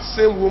it's that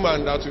same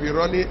woman that will be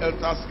running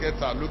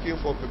helter-skelter looking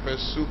for pepper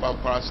soup and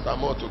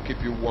paracetamol to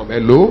keep you warm.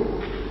 Hello?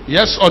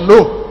 Yes or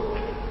no?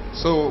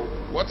 So,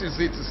 what is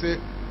it to say?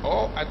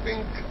 Oh, I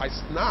think I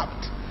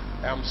snapped.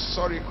 I am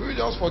sorry. Could you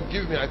just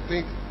forgive me? I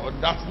think on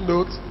that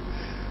note,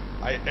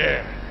 I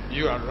err.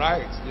 You are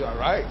right. You are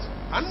right.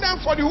 And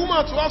then for the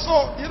woman to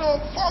also,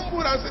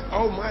 fumble and say,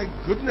 oh my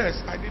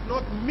goodness, I did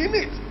not mean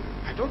it.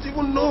 I don't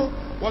even know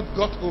what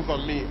got over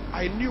me.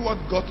 I knew what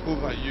got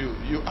over you.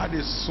 You had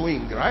a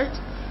swing, right?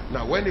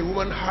 Now, when a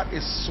woman had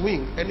a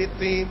swing,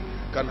 anything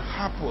can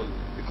happen.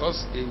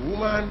 Because a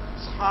woman's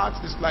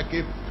heart is like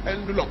a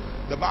pendulum.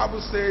 The Bible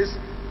says,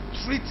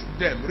 treat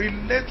them,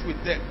 relate with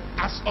them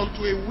as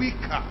unto a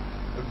weaker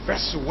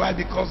vessel. Why?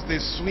 Because they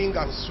swing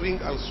and swing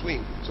and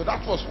swing. So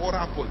that was what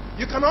happened.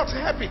 You cannot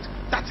help it.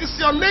 That is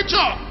your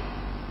nature.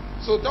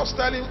 So just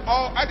tell him,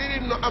 oh, I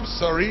didn't know, I'm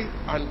sorry.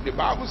 And the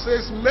Bible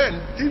says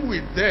men deal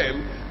with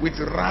them with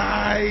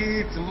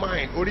right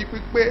mind.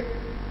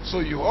 So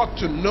you ought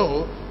to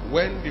know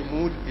when the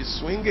mood is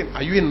swinging.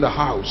 Are you in the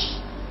house?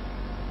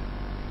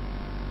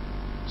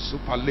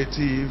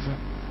 Superlative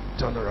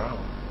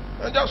turnaround.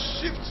 And just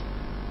shift.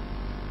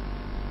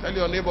 Tell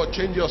your neighbor,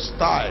 change your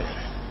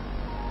style.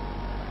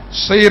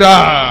 Say it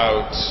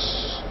out.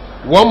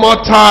 One more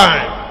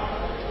time.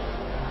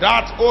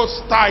 That old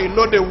style,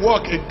 no they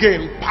work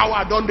again.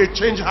 Power don't they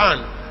change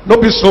hand. No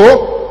be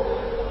so.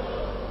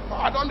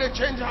 Power don't they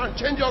change hand.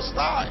 Change your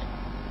style.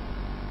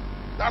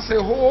 That's a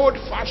old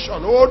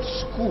fashion, old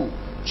school.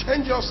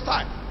 Change your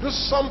style. Do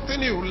something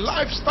new.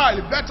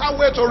 Lifestyle, better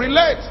way to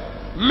relate.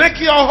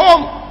 Make your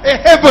home a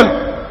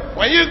heaven.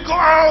 When you go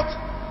out,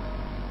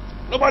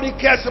 nobody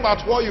cares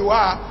about what you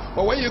are.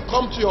 But when you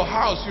come to your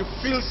house, you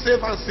feel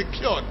safe and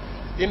secured.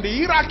 In the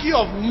hierarchy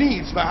of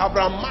needs by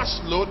Abraham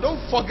Maslow, don't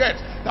forget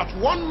that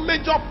one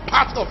major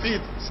part of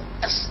it is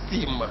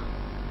esteem.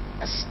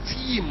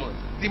 Esteem.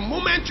 The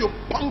moment you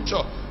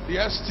puncture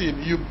the esteem,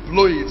 you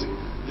blow it.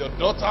 Your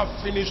daughter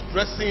finished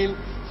dressing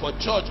for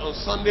church on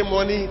Sunday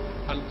morning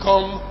and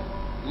come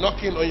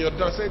knocking on your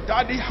door and say,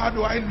 Daddy, how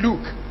do I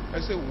look?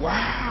 I say,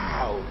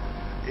 wow,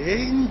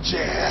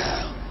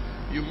 angel.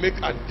 You make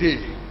a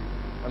day.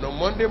 And on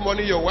Monday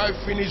morning, your wife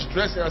finished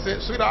dressing and say,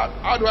 sweetheart,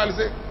 how do I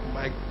say?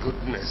 My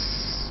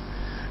goodness,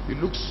 you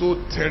look so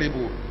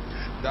terrible.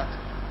 That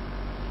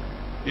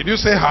did you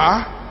say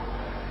her?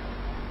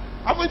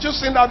 Haven't you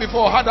seen that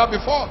before? Heard that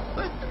before?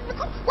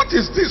 What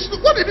is this?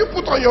 What did you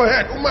put on your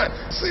head, woman?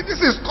 See,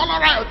 this is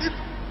color out.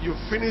 You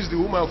finish the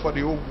woman for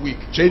the whole week.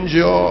 Change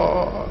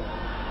your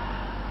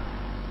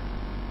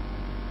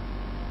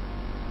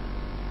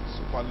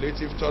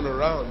superlative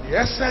turnaround. The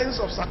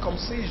essence of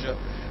circumcision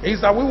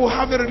is that we will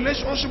have a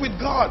relationship with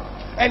God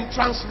and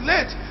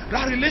translate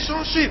that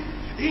relationship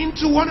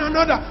into one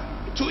another,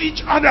 to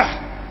each other.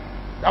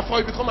 Therefore,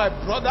 you become my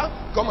brother,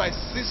 become my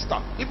sister.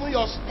 Even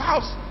your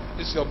spouse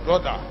is your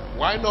brother.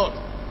 Why not?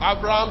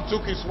 Abraham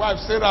took his wife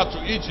Sarah to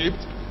Egypt,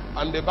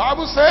 and the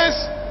Bible says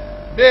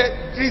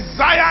they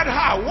desired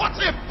her. What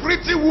a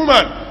pretty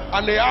woman.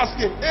 And they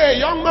asked him, hey,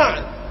 young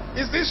man,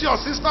 is this your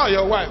sister or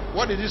your wife?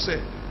 What did he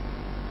say?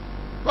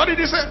 What did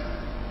he say?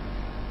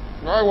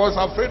 I was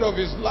afraid of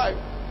his life.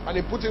 And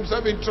he put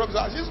himself in trouble.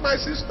 She's my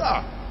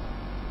sister.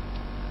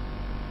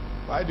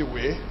 By the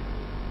way,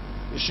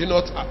 is she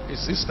not a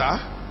sister?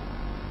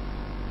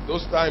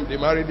 Those times they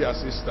married their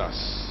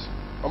sisters.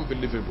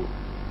 Unbelievable.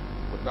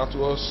 But that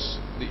was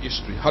the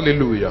history.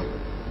 Hallelujah.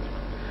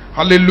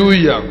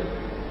 Hallelujah.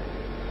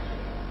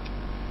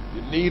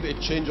 You need a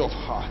change of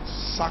heart.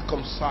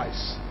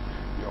 Circumcise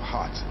your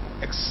heart.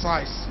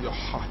 Excise your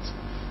heart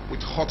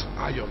with hot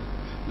iron.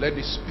 Let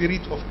the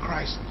Spirit of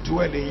Christ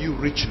dwell in you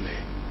richly,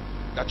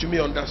 that you may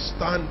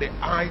understand the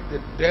height, the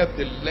depth,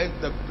 the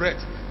length, the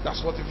breadth.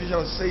 That's what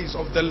Ephesians says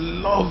of the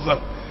love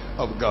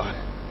of God.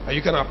 And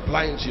you can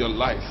apply into your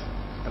life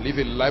and live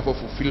a life of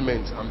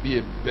fulfillment and be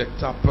a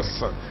better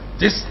person.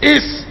 This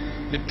is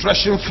the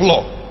threshing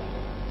floor.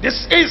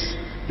 This is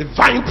the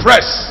vine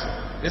press.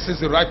 This is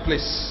the right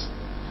place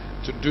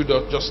to do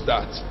just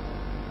that.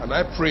 And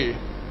I pray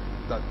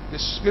that the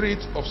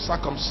spirit of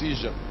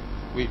circumcision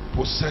will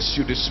possess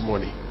you this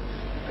morning.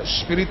 The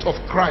Spirit of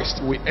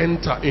Christ will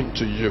enter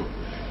into you,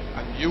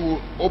 and you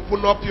will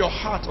open up your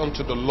heart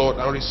unto the Lord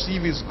and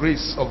receive His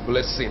grace of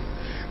blessing,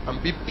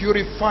 and be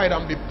purified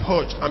and be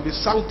purged and be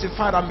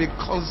sanctified and be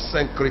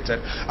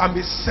consecrated and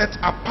be set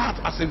apart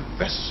as a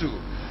vessel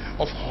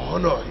of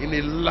honor in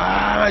a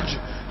large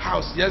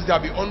house. Yes, there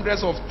will be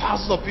hundreds of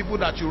thousands of people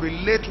that you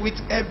relate with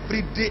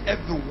every day,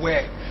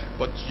 everywhere,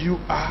 but you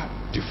are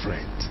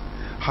different.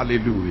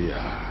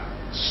 Hallelujah.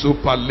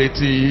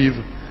 Superlative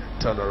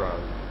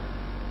turnaround.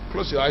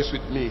 Close your eyes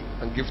with me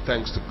and give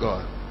thanks to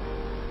God.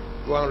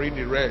 Go and read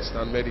the rest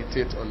and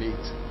meditate on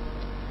it.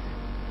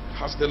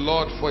 Ask the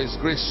Lord for His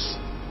grace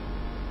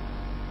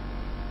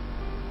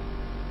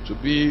to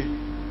be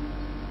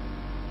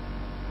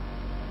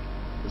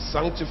a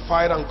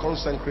sanctified and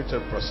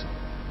consecrated person,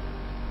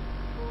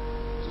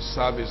 to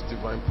serve His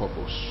divine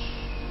purpose.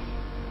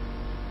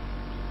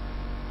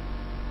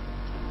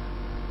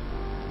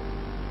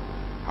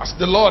 Ask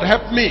the Lord,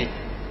 help me.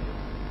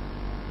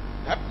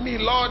 Help me,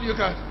 Lord, you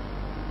can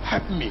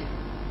help me.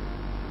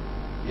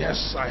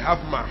 Yes, I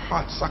have my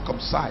heart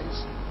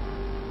circumcised.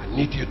 I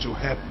need you to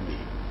help me.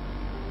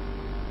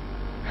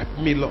 Help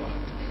me, Lord.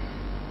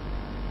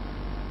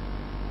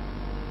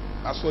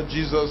 That's what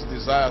Jesus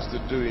desires to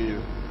do in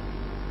you.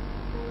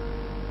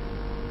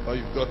 Or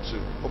you've got to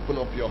open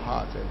up your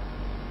heart and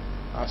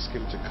ask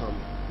Him to come.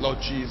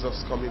 Lord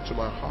Jesus, come into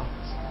my heart.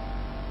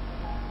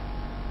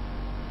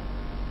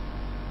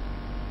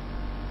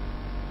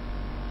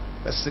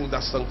 Let's sing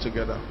that song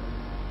together.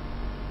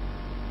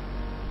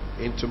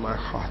 Into my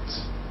heart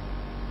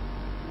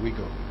we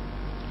go.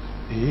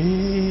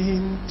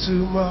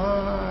 Into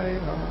my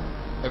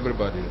heart.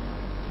 Everybody.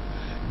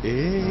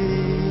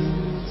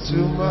 Into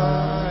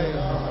my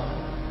heart.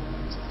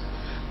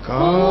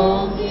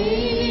 Come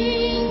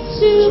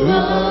into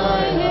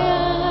my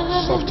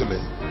heart.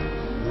 Softly.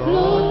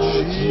 Lord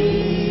Jesus,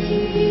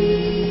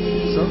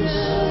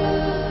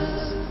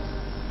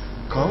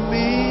 come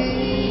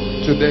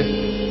in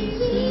today.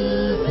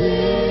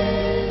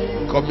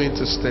 Come in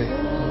to stay.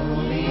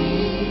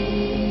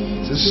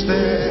 To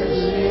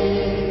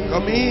stay.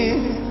 Come in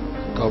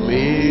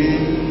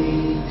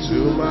to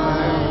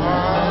my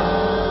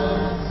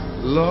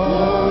heart,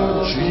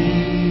 Lord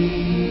Jesus.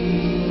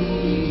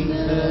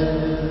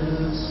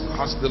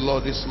 Ask the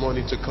Lord this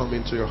morning to come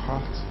into your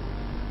heart.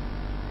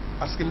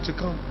 Ask Him to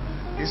come.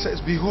 He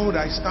says, behold,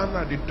 I stand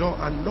at the door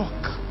and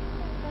knock.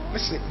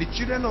 Listen, the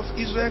children of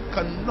Israel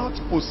cannot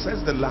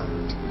possess the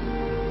land.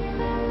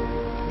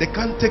 They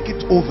can't take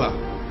it over.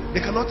 They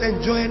cannot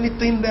enjoy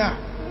anything there.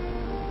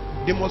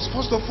 They must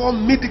first of all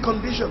meet the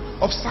condition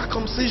of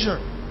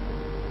circumcision.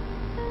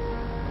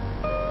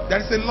 There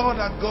is a law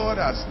that God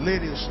has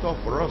laid in store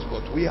for us,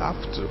 but we have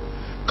to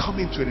come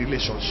into a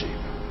relationship.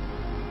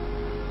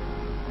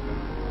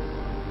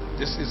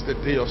 This is the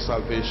day of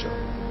salvation.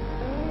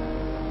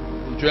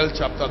 In Joel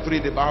chapter 3,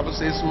 the Bible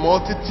says,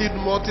 multitude,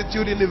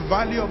 multitude in the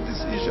valley of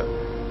decision.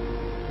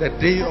 The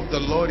day of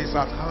the Lord is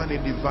at hand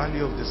in the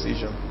valley of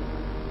decision.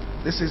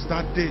 This is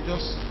that day.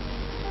 Just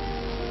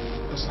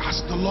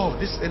ask the Lord.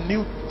 This is a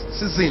new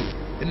season,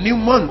 a new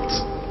month.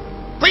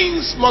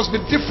 Things must be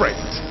different.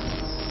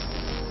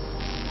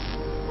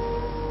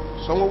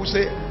 Someone will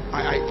say,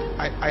 I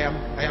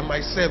am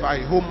myself,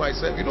 I hold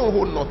myself. You don't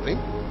hold nothing.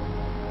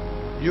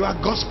 You are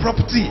God's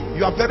property.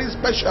 You are very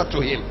special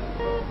to Him,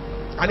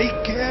 and He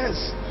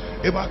cares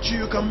about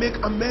you. You can make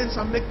amends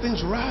and make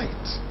things right.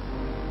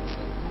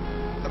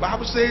 The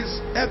Bible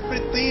says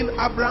everything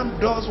Abraham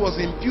does was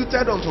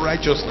imputed unto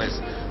righteousness,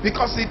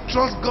 because he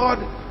trusts God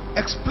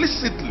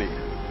explicitly.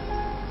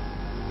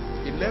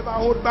 He never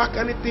hold back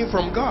anything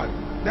from God.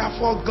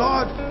 Therefore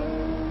God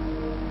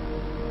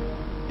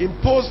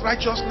imposed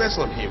righteousness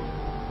on him.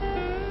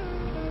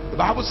 The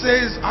Bible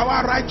says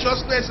our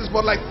righteousness is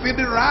but like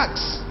filthy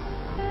rags.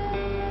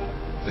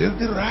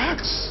 Filthy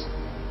rags.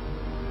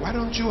 Why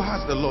don't you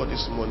ask the Lord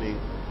this morning,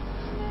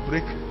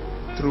 break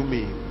through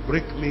me,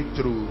 break me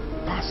through,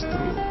 pass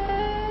through,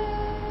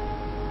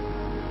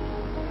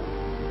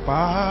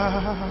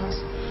 pass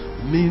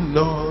me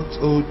not,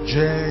 O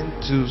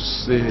gentle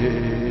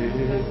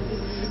Savior.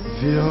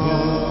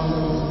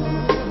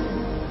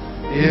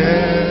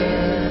 Yeah,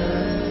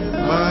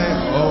 my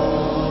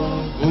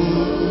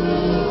humble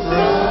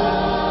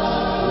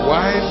bride.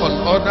 Why on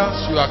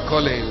others you are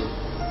calling?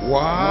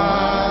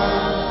 Why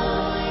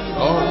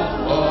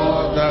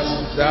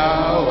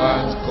thou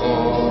art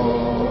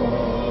called.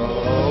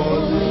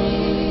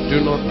 Do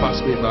not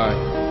pass me by.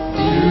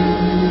 Do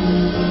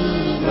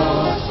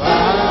not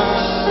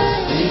pass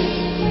me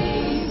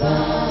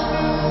by.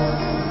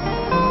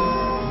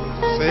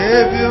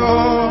 Savior,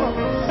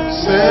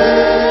 Savior,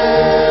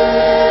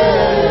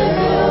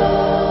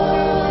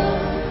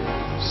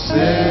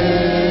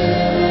 Savior.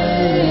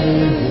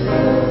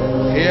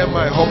 Hear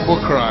my humble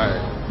cry.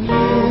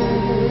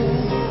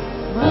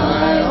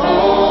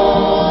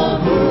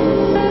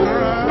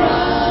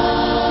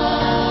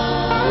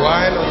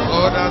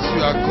 Others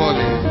you are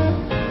calling,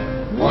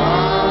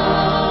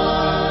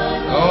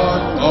 one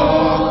on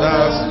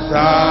others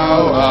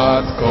thou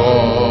art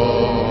calling.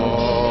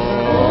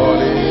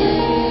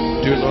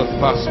 Do not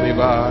pass me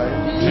by.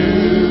 Do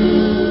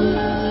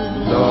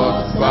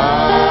not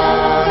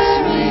pass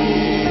me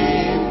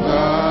by.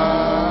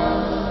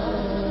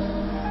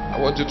 I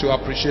want you to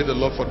appreciate the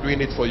Lord for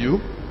doing it for you.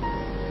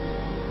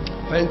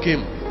 Thank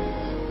Him.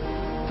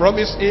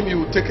 Promise Him you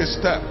will take a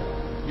step.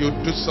 You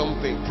do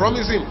something.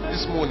 Promise Him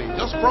this morning.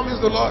 Just promise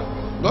the Lord,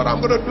 Lord, I'm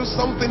going to do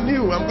something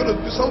new. I'm going to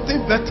do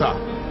something better.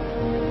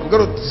 I'm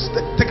going to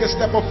take a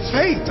step of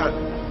faith and,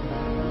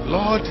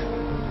 Lord,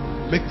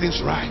 make things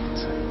right.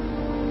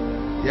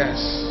 Yes,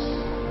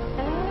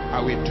 I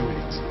will do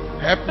it.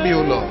 Help me,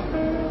 O Lord.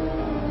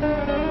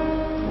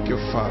 Thank you,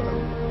 Father.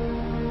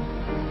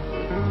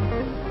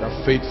 You are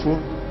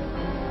faithful.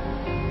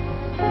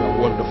 You are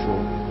wonderful.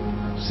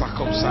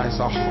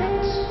 Circumcise our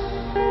hearts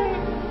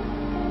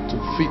to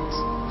fit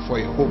for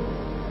a home,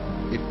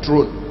 a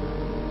throne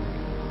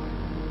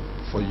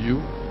for you,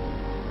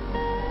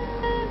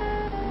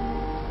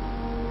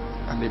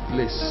 and a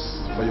place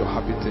for your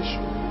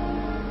habitation.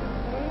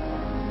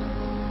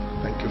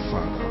 Thank you,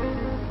 Father.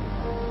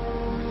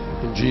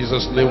 In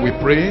Jesus' name we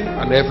pray,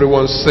 and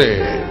everyone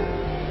say,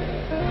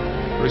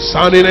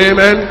 resounding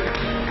amen.